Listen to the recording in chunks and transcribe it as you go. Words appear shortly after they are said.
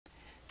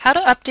How to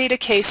update a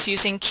case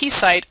using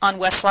KeyCite on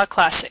Westlaw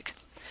Classic.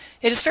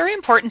 It is very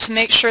important to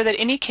make sure that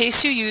any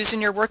case you use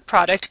in your work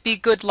product be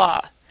good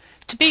law.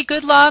 To be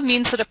good law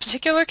means that a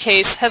particular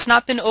case has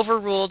not been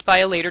overruled by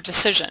a later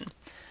decision.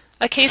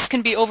 A case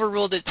can be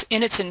overruled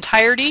in its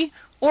entirety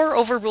or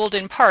overruled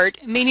in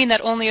part, meaning that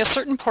only a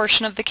certain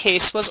portion of the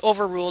case was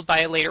overruled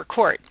by a later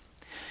court.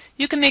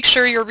 You can make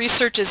sure your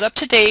research is up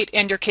to date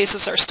and your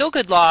cases are still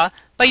good law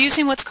by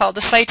using what's called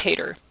a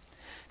citator.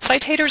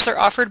 Citators are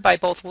offered by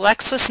both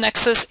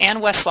LexisNexis and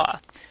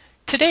Westlaw.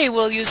 Today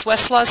we'll use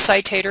Westlaw's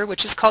citator,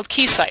 which is called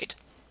KeyCite.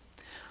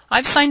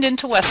 I've signed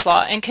into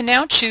Westlaw and can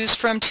now choose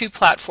from two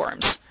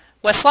platforms,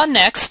 Westlaw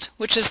Next,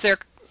 which is their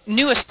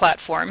newest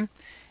platform,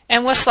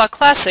 and Westlaw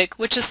Classic,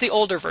 which is the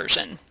older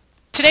version.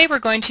 Today we're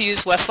going to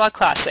use Westlaw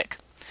Classic.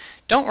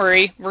 Don't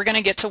worry, we're going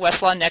to get to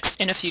Westlaw Next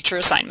in a future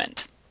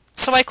assignment.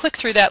 So I click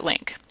through that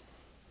link.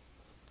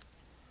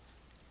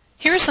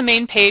 Here's the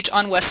main page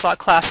on Westlaw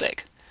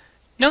Classic.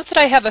 Note that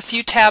I have a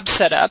few tabs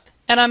set up,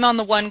 and I'm on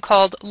the one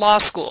called Law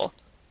School.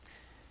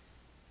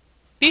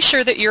 Be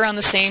sure that you're on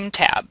the same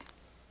tab.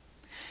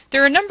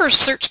 There are a number of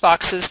search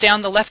boxes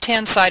down the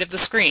left-hand side of the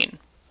screen.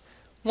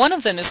 One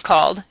of them is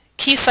called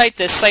KeyCite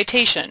this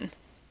citation.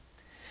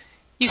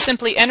 You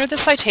simply enter the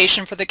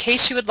citation for the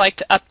case you would like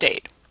to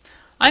update.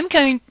 I'm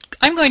going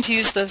to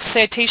use the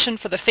citation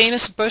for the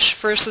famous Bush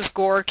versus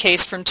Gore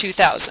case from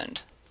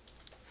 2000.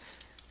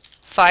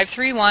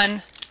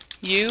 531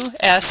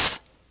 U.S.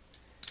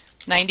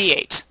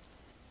 98.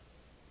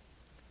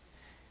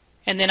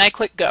 And then I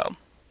click Go.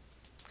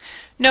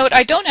 Note,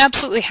 I don't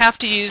absolutely have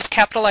to use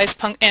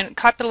capitalized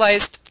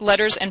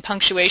letters and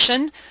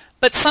punctuation,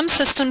 but some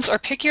systems are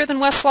pickier than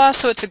Westlaw,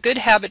 so it's a good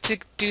habit to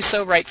do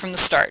so right from the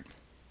start.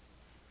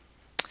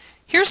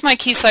 Here's my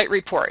KeyCite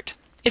report.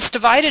 It's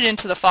divided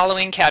into the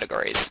following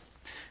categories.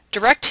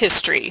 Direct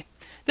history.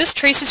 This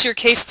traces your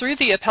case through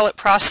the appellate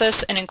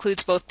process and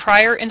includes both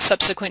prior and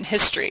subsequent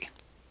history.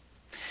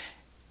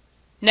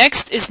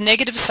 Next is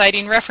negative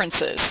citing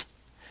references.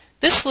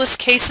 This lists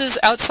cases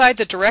outside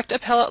the direct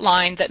appellate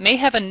line that may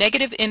have a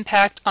negative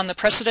impact on the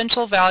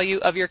precedential value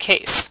of your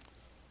case.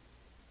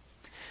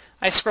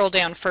 I scroll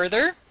down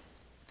further,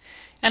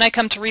 and I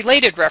come to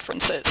related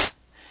references.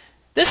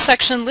 This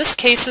section lists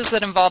cases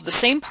that involve the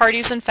same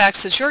parties and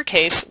facts as your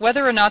case,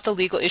 whether or not the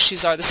legal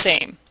issues are the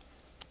same.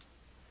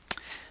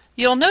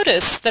 You'll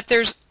notice that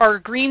there are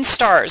green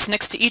stars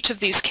next to each of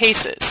these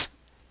cases.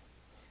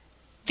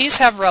 These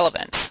have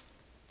relevance.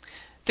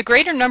 The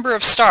greater number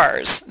of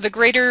stars, the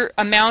greater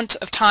amount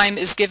of time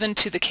is given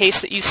to the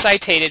case that you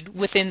citated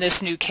within this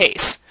new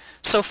case.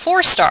 So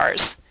 4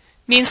 stars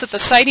means that the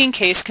citing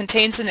case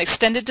contains an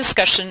extended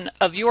discussion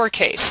of your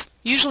case,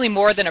 usually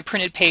more than a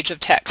printed page of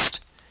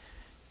text.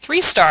 3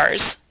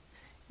 stars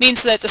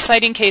means that the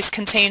citing case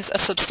contains a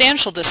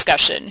substantial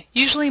discussion,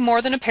 usually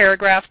more than a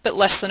paragraph but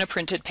less than a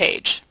printed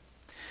page.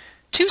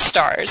 2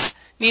 stars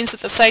means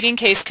that the citing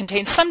case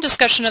contains some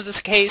discussion of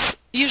this case,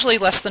 usually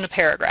less than a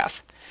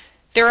paragraph.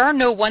 There are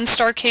no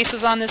 1-star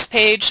cases on this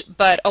page,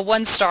 but a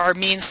 1 star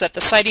means that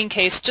the citing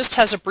case just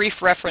has a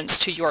brief reference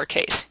to your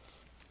case.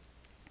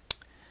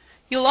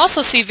 You'll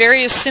also see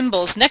various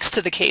symbols next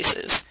to the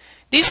cases.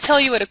 These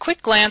tell you at a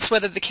quick glance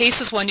whether the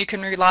case is one you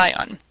can rely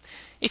on.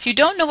 If you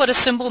don't know what a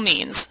symbol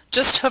means,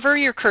 just hover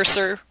your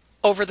cursor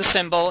over the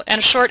symbol and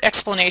a short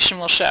explanation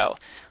will show.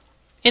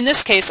 In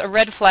this case, a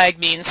red flag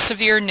means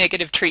severe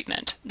negative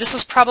treatment. This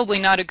is probably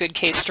not a good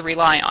case to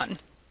rely on.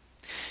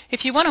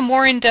 If you want a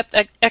more in-depth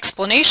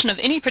explanation of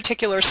any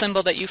particular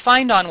symbol that you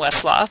find on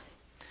Westlaw,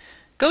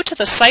 go to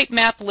the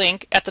sitemap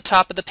link at the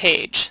top of the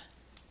page.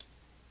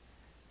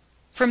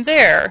 From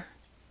there,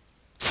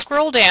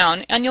 scroll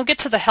down and you'll get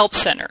to the Help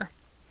Center.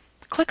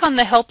 Click on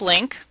the Help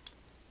link,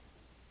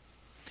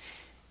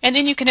 and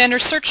then you can enter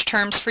search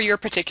terms for your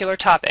particular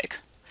topic.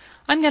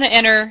 I'm going to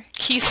enter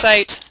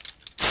KeyCite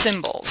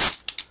symbols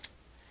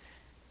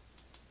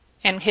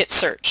and hit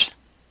search.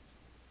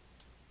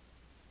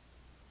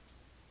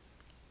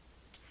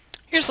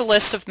 Here's a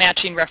list of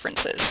matching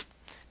references.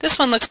 This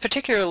one looks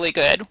particularly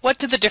good. What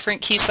do the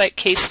different KeyCite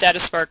case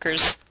status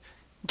markers,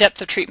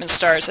 depth of treatment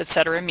stars,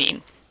 etc.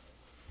 mean?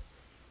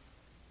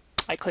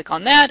 I click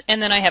on that, and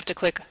then I have to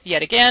click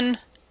yet again,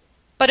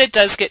 but it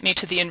does get me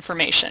to the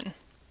information.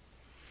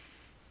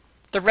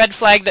 The red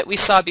flag that we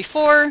saw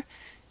before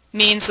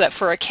means that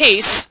for a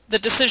case, the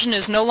decision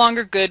is no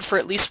longer good for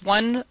at least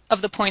one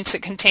of the points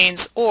it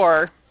contains,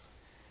 or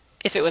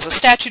if it was a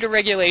statute or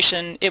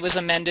regulation, it was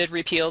amended,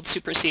 repealed,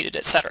 superseded,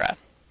 etc.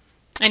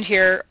 And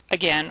here,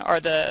 again, are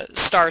the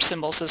star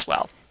symbols as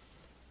well.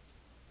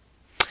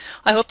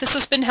 I hope this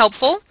has been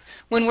helpful.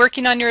 When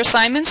working on your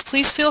assignments,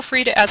 please feel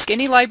free to ask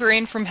any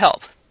librarian for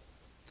help.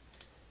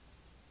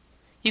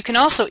 You can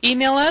also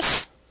email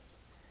us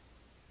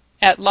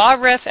at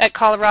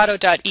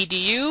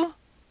lawref@colorado.edu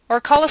or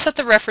call us at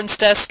the reference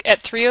desk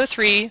at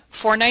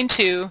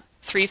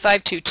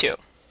 303-492-3522.